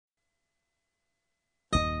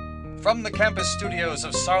From the campus studios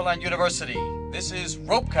of Saarland University, this is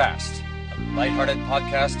RoPeCast, a lighthearted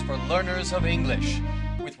podcast for learners of English,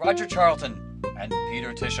 with Roger Charlton and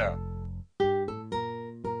Peter Tischer.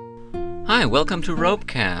 Hi, welcome to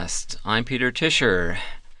RoPeCast. I'm Peter Tischer.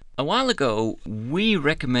 A while ago, we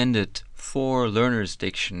recommended 4 learners'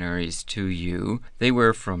 dictionaries to you. They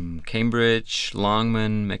were from Cambridge,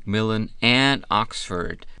 Longman, Macmillan, and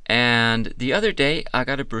Oxford. And the other day, I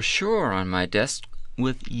got a brochure on my desk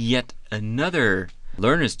with yet another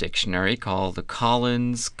learner's dictionary called the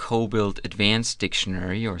Collins Cobuild Advanced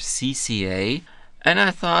Dictionary, or CCA. And I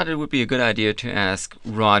thought it would be a good idea to ask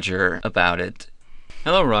Roger about it.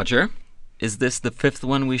 Hello, Roger. Is this the 5th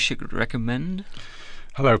one we should recommend?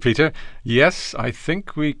 Hello, Peter. Yes, I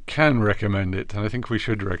think we can recommend it, and I think we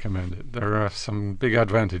should recommend it. There are some big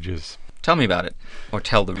advantages. Tell me about it, or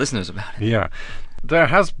tell the listeners about it. Yeah. There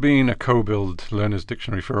has been a Cobuild Learner's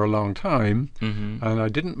Dictionary for a long time, and I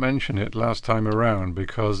didn't mention it last time around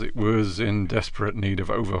because it was in desperate need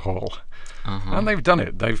of overhaul. And they've done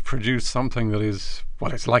it. They've produced something that is,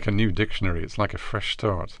 well, it's like a new dictionary. It's like a fresh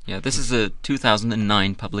start. Yeah, this is a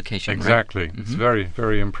 2009 publication, Exactly. Right? It's very,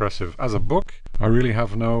 very impressive. As a book, I really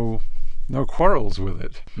have no quarrels with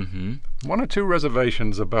it. One or two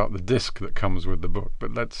reservations about the disc that comes with the book,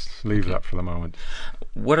 but let's leave that for the moment.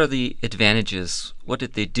 What are the advantages? What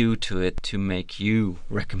did they do to it to make you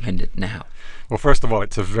recommend it now? Well, first of all,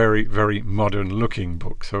 it's a very, very modern-looking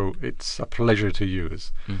book, so it's a pleasure to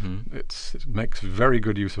use. It makes very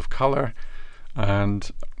good use of colour,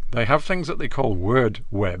 and they have things that they call word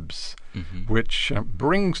webs, which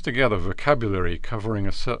brings together vocabulary covering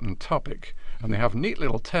a certain topic. And they have neat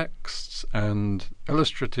little texts and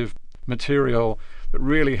illustrative material that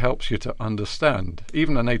really helps you to understand.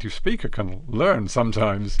 Even a native speaker can learn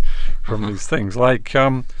sometimes from these things, like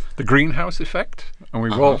the greenhouse effect. And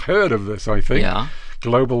we've all heard of this, I think. Yeah.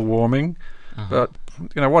 Global warming. But,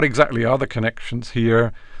 what exactly are the connections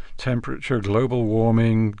here? Temperature, global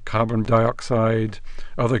warming, carbon dioxide,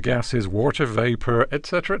 other gases, water vapor,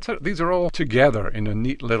 etc., etc. These are all together in a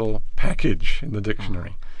neat little package in the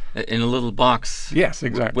dictionary. In a little box. Yes,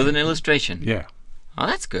 exactly. With an illustration. Yeah. Oh,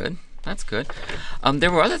 that's good. That's good.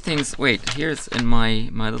 There were other things. Wait, here's in my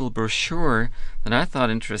little brochure that I thought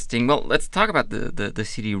interesting. Well, let's talk about the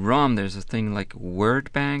CD-ROM. There's a thing like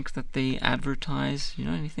word bank that they advertise. You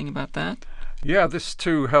know anything about that? Yeah, this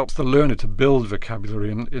too helps the learner to build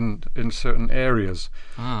vocabulary in certain areas.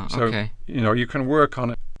 So, okay. You can work on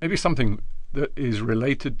it. Maybe something that is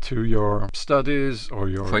related to your studies or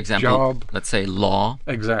your For example, job. let's say law.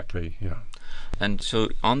 Exactly, yeah. And so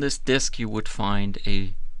on this disc you would find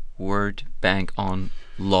a word bank on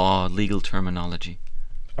law, legal terminology.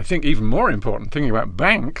 I think even more important, thinking about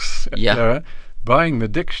banks, buying the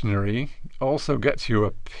dictionary also gets you a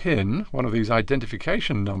PIN, one of these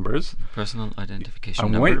identification numbers. Personal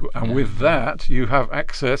identification number. With that, you have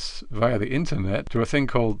access via the internet to a thing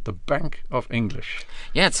called the Bank of English.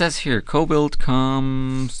 Yeah, it says here, Cobuild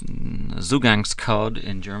comes Zugangscode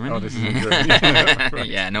in German. Oh, this is in German. Right.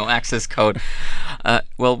 Yeah, no access code.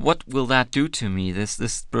 Well, what will that do to me?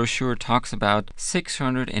 This brochure talks about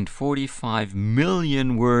 645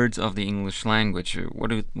 million words of the English language. What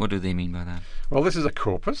do they mean by that? Well, this is a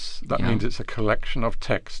corpus. That means it's a collection of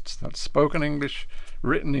texts. That's spoken English,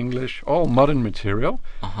 written English, all modern material.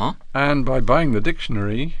 And by buying the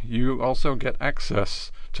dictionary, you also get access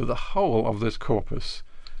to the whole of this corpus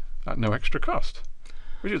at no extra cost,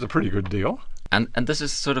 which is a pretty good deal. And this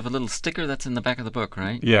is sort of a little sticker that's in the back of the book,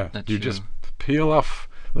 right? Yeah, you just peel off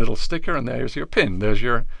a little sticker and there's your PIN, there's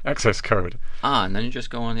your access code. And then you just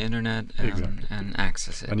go on the internet and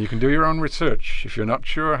access it. And you can do your own research. If you're not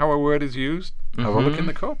sure how a word is used, have a look in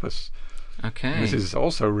the corpus. Okay. This is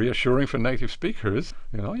also reassuring for native speakers.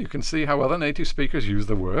 You can see how other native speakers use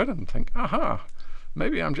the word and think, aha,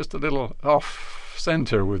 maybe I'm just a little off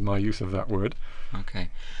center with my use of that word. Okay.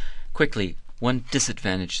 Quickly, one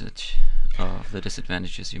disadvantage of the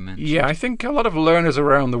disadvantages you mentioned. Yeah, I think a lot of learners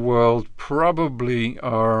around the world probably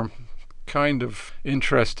are kind of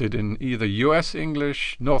interested in either US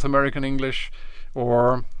English, North American English,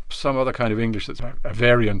 or some other kind of English that's a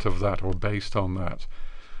variant of that or based on that.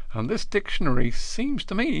 And this dictionary seems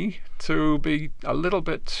to me to be a little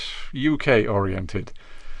bit UK oriented,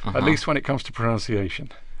 at least when it comes to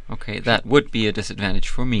pronunciation. Okay, that would be a disadvantage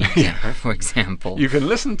for me, for example. You can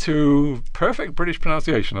listen to perfect British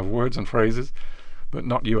pronunciation of words and phrases, but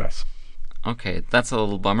not US. Okay, that's a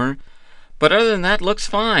little bummer. But other than that, looks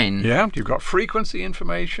fine. Yeah, you've got frequency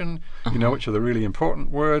information, you know, which are the really important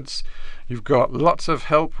words. You've got lots of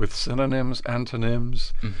help with synonyms,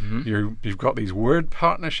 antonyms. You've got these word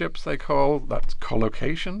partnerships, they call. That's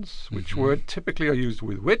collocations. Which word typically are used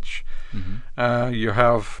with which. You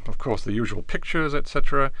have, of course, the usual pictures,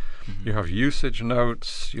 etc. You have usage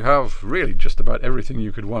notes. You have really just about everything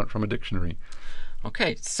you could want from a dictionary.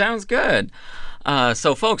 Okay, sounds good.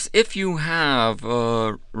 So, folks, if you have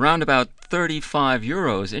around about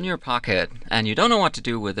 €35 in your pocket and you don't know what to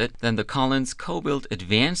do with it, then the Collins Co-Built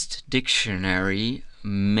Advanced Dictionary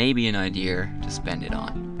may be an idea to spend it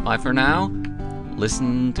on. Bye for now.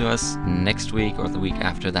 Listen to us next week or the week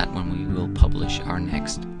after that when we will publish our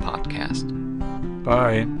next podcast.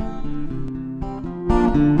 Bye.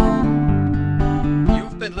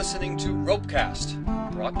 You've been listening to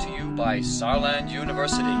RoPeCast, brought to you by Saarland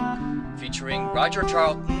University, featuring Roger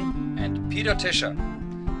Charlton and Peter Tischer.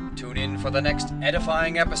 Tune in for the next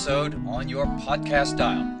edifying episode on your podcast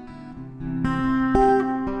dial.